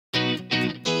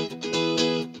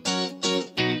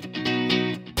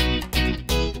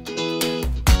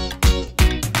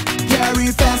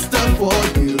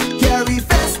for you.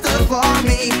 CARIFESTA for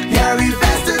me.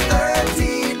 CARIFESTA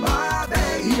 13,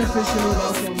 Barbados. We officially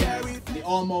welcome the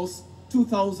almost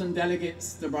 2,000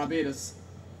 delegates to Barbados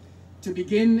to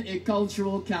begin a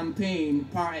cultural campaign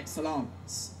par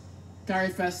excellence,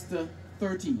 CARIFESTA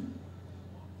 13.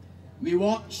 We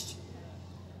watched,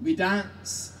 we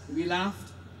danced, we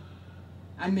laughed,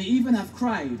 and may even have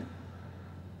cried.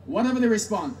 Whatever the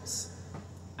response,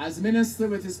 as Minister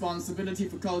with responsibility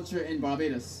for culture in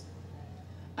Barbados,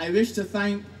 I wish to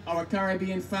thank our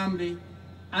Caribbean family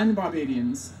and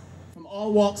Barbadians from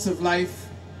all walks of life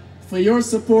for your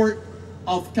support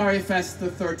of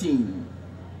CARIFESTA 13.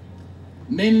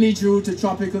 Mainly due to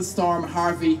Tropical Storm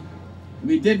Harvey,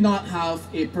 we did not have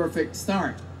a perfect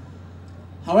start.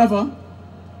 However,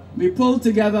 we pulled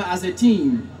together as a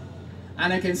team,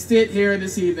 and I can state here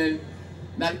this evening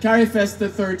that CARIFESTA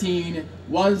 13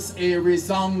 was a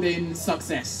resounding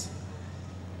success.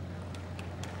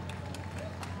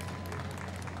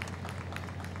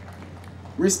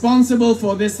 Responsible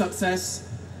for this success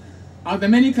are the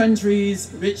many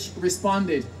countries which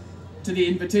responded to the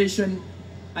invitation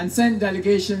and sent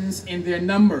delegations in their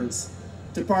numbers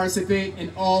to participate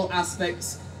in all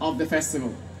aspects of the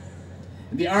festival.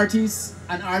 The artists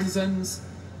and artisans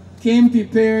came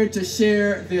prepared to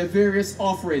share their various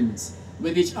offerings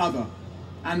with each other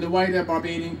and the wider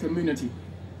Barbadian community.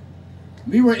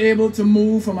 We were able to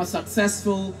move from a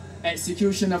successful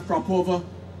execution of Cropova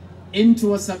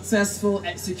into a successful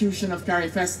execution of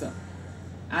CARIFESTA,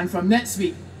 and from next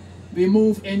week we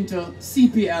move into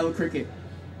CPL cricket,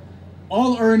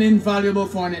 all earning valuable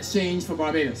foreign exchange for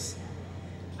Barbados.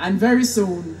 And very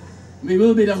soon we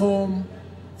will be the home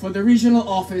for the regional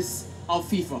office of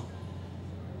FIFA.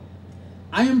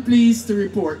 I am pleased to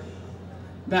report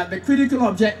that the critical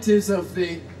objectives of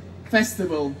the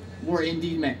festival were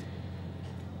indeed met.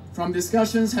 From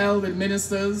discussions held with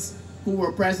ministers who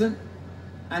were present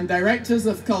and directors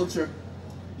of culture,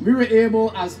 we were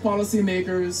able as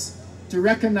policymakers to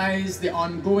recognize the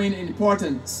ongoing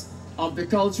importance of the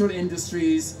cultural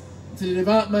industries to the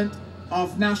development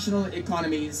of national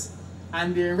economies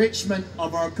and the enrichment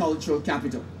of our cultural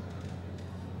capital.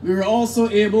 We were also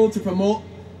able to promote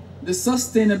the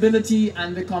sustainability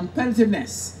and the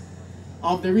competitiveness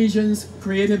of the region's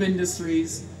creative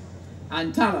industries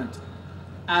and talent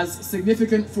as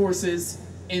significant forces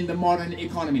in the modern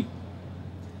economy.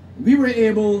 We were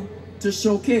able to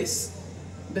showcase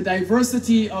the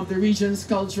diversity of the region's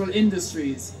cultural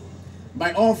industries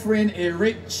by offering a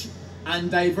rich and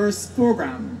diverse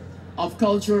program of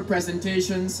cultural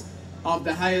presentations of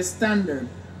the highest standard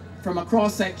from a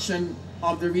cross-section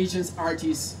of the region's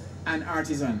artists and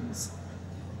artisans.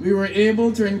 We were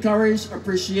able to encourage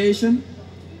appreciation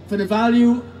for the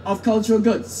value of cultural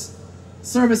goods,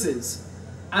 services,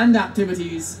 and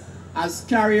activities as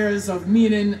carriers of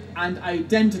meaning and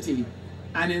identity,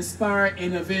 and inspire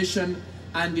innovation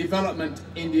and development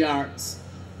in the arts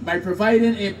by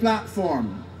providing a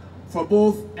platform for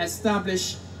both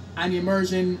established and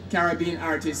emerging Caribbean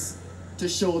artists to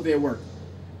show their work.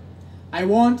 I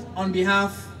want, on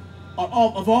behalf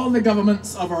of all the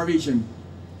governments of our region,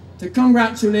 to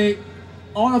congratulate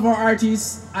all of our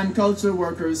artists and cultural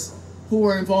workers who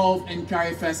were involved in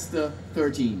CARIFESTA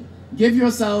 13. Give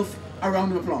yourself a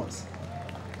round of applause.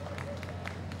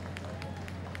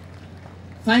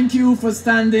 Thank you for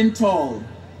standing tall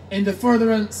in the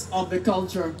furtherance of the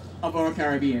culture of our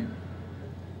Caribbean.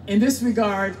 In this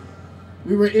regard,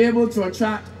 we were able to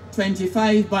attract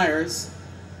 25 buyers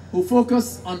who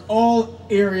focus on all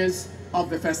areas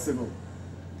of the festival.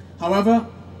 However,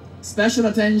 special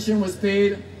attention was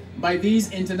paid by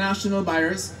these international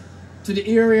buyers to the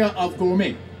area of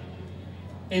gourmet.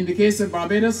 In the case of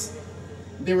Barbados,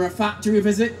 there were factory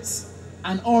visits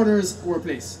and orders were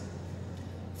placed.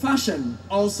 Fashion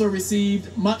also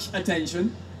received much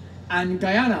attention, and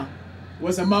Guyana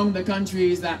was among the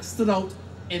countries that stood out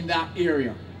in that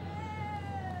area.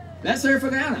 Let's hear it for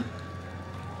Guyana.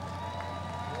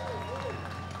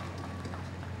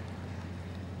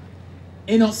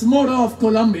 Inoxmodo of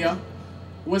Colombia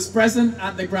was present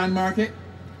at the Grand Market,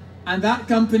 and that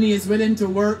company is willing to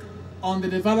work on the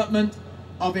development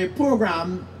of a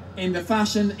program in the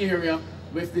fashion area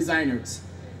with designers.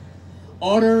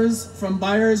 Orders from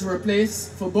buyers were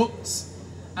placed for books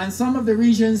and some of the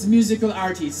region's musical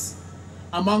artists,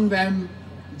 among them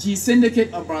G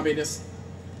Syndicate of Barbados,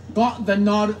 got the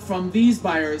nod from these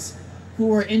buyers who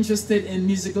were interested in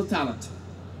musical talent.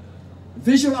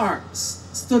 Visual arts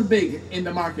stood big in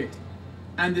the market,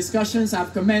 and discussions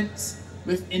have commenced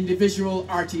with individual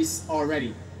artists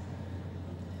already.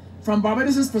 From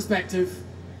Barbados' perspective,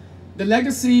 the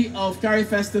legacy of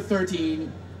CARIFESTA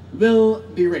 13 will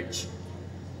be rich.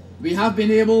 We have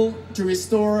been able to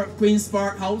restore Queen's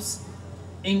Park House,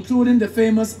 including the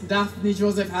famous Daphne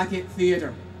Joseph Hackett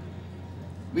Theatre.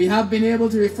 We have been able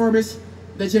to refurbish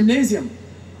the gymnasium,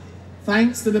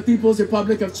 thanks to the People's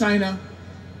Republic of China,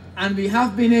 and we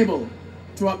have been able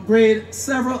to upgrade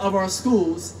several of our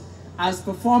schools as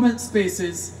performance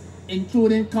spaces,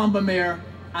 including Combermere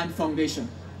and Foundation.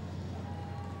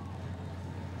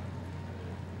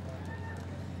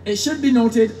 It should be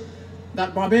noted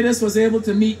that Barbados was able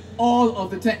to meet all of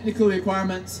the technical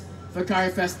requirements for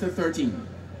CARIFESTA XIII.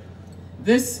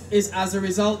 This is as a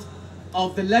result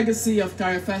of the legacy of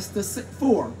Carifesta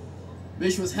IV,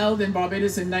 which was held in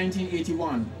Barbados in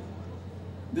 1981.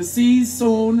 The seeds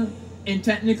sown in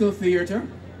technical theatre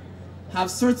have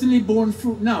certainly borne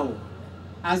fruit now,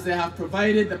 as they have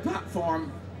provided the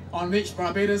platform on which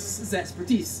Barbados'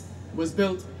 expertise was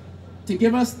built to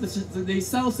give us the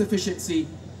self-sufficiency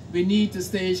we need to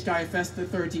stage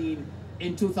CARIFESTA XIII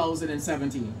in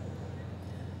 2017.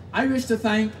 I wish to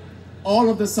thank all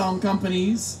of the sound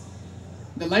companies,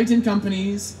 the lighting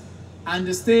companies, and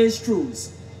the stage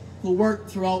crews who worked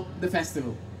throughout the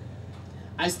festival.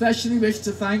 I especially wish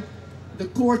to thank the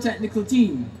core technical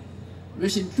team,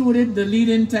 which included the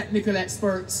leading technical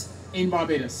experts in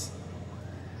Barbados.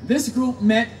 This group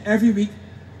met every week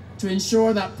to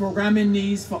ensure that programming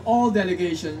needs for all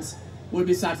delegations would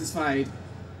be satisfied,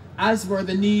 as were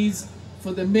the needs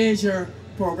for the major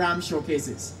program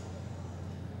showcases.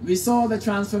 We saw the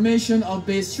transformation of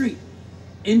Bay Street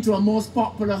into a most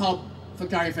popular hub for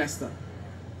CARIFESTA,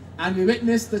 and we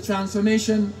witnessed the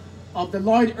transformation of the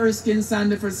Lloyd Erskine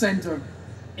Sandiford Centre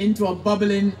into a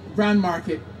bubbling Grand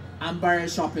Market and Barrier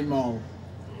Shopping Mall.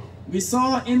 We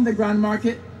saw in the Grand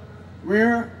Market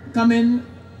where cooking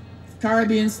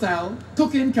Caribbean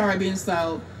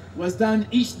style was done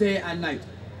each day and night.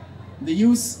 The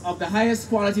use of the highest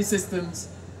quality systems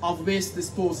of waste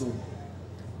disposal,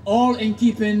 all in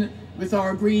keeping with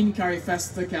our Green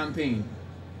CARIFESTA campaign.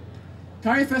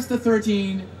 CARIFESTA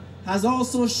XIII has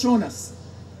also shown us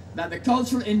that the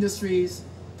cultural industries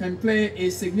can play a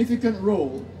significant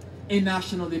role in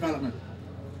national development.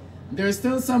 There is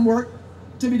still some work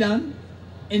to be done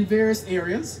in various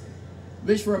areas,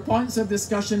 which were points of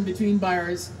discussion between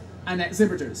buyers and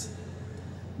exhibitors.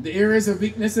 The areas of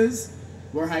weaknesses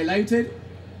were highlighted,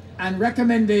 and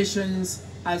recommendations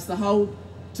as to how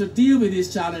to deal with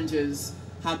these challenges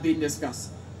have been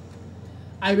discussed.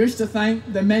 I wish to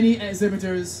thank the many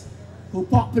exhibitors who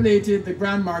populated the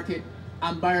Grand Market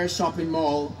and Barrier Shopping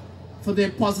Mall for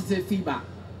their positive feedback.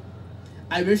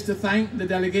 I wish to thank the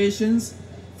delegations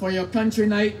for your country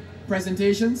night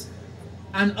presentations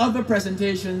and other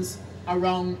presentations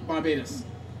around Barbados.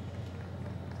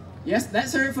 Yes,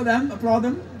 let's hear it for them, applaud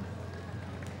them.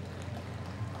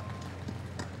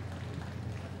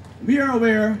 We are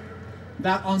aware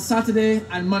that on Saturday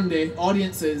and Monday,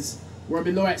 audiences were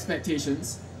below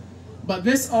expectations, but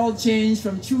this all changed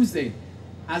from Tuesday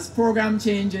as program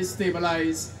changes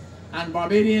stabilized and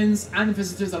Barbadians and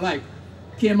visitors alike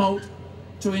came out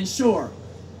to ensure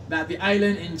that the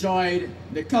island enjoyed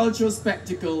the cultural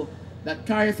spectacle that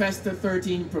CARIFESTA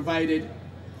XIII provided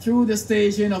through the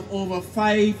staging of over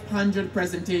 500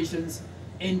 presentations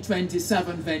in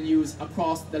 27 venues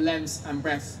across the lengths and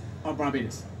breadths of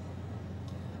Barbados.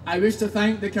 I wish to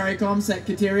thank the CARICOM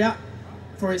Secretariat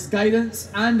for its guidance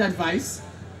and advice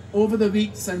over the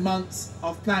weeks and months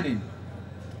of planning.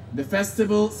 The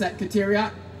Festival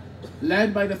Secretariat,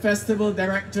 led by the Festival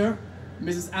Director,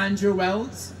 Mrs. Andrew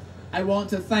Wells, I want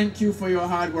to thank you for your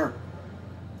hard work.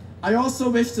 I also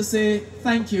wish to say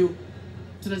thank you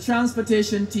to the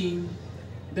transportation team,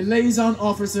 the liaison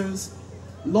officers,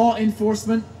 law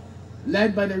enforcement,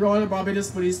 led by the Royal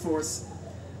Barbados Police Force,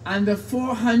 and the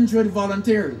 400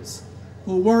 volunteers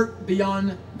who work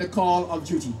beyond the call of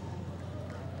duty.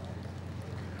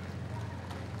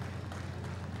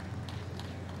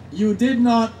 You did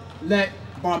not let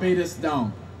Barbados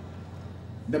down.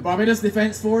 The Barbados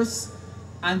Defense Force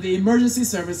and the emergency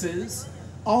services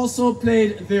also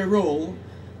played their role,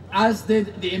 as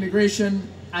did the Immigration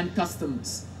and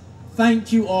Customs.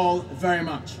 Thank you all very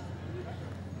much.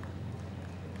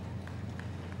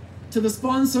 To the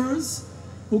sponsors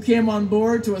who came on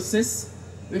board to assist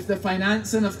with the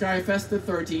financing of CARIFESTA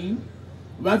XIII,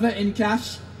 whether in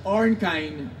cash or in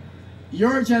kind,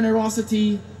 your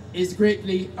generosity is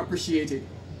greatly appreciated.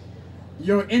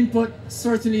 Your input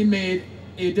certainly made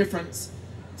a difference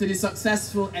to the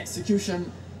successful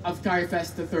execution of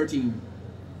CARIFESTA XIII.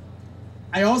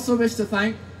 I also wish to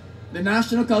thank the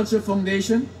National Culture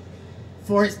Foundation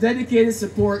for its dedicated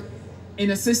support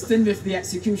in assisting with the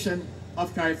execution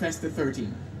of CARIFESTA XIII.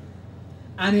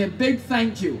 and a big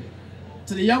thank you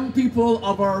to the young people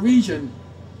of our region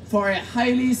for a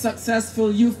highly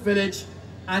successful youth village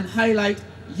and highlight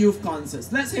youth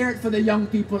concerts. Let's hear it for the young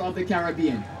people of the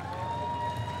Caribbean.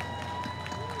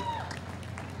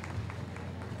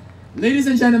 Ladies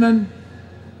and gentlemen,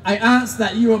 I ask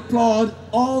that you applaud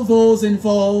all those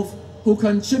involved who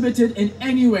contributed in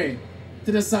any way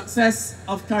to the success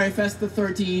of CARIFESTA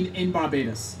XIII in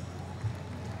Barbados.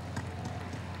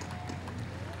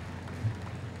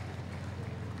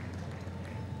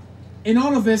 In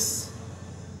all of this,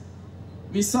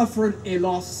 we suffered a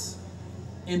loss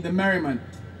in the merriment,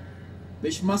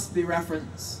 which must be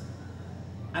referenced.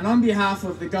 And on behalf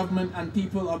of the government and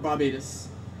people of Barbados,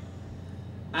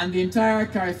 and the entire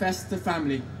Carifesta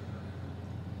family,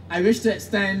 I wish to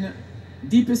extend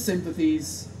deepest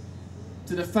sympathies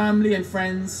to the family and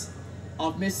friends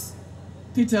of Miss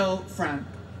Pitel Frank,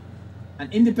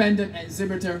 an independent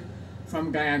exhibitor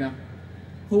from Guyana,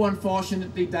 who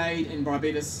unfortunately died in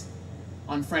Barbados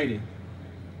on Friday.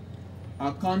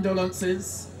 Our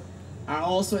condolences are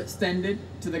also extended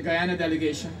to the Guyana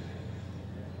delegation,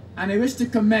 and I wish to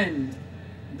commend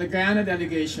the Guyana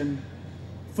delegation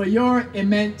for your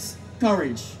immense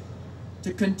courage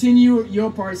to continue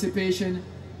your participation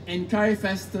in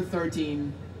CARIFESTA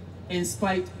XIII in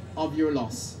spite of your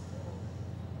loss.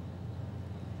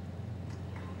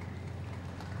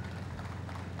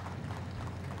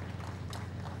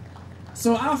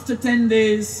 So after 10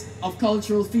 days of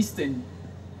cultural feasting,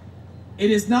 it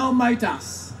is now my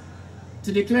task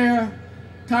to declare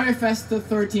CARIFESTA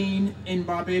XIII in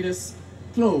Barbados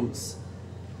closed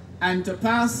and to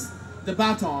pass the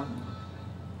baton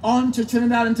on to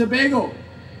Trinidad and Tobago,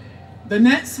 the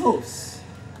next host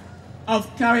of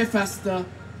CARIFESTA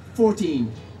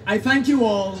XIV. I thank you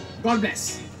all. God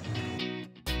bless.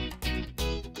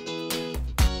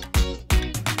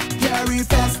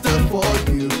 CARIFESTA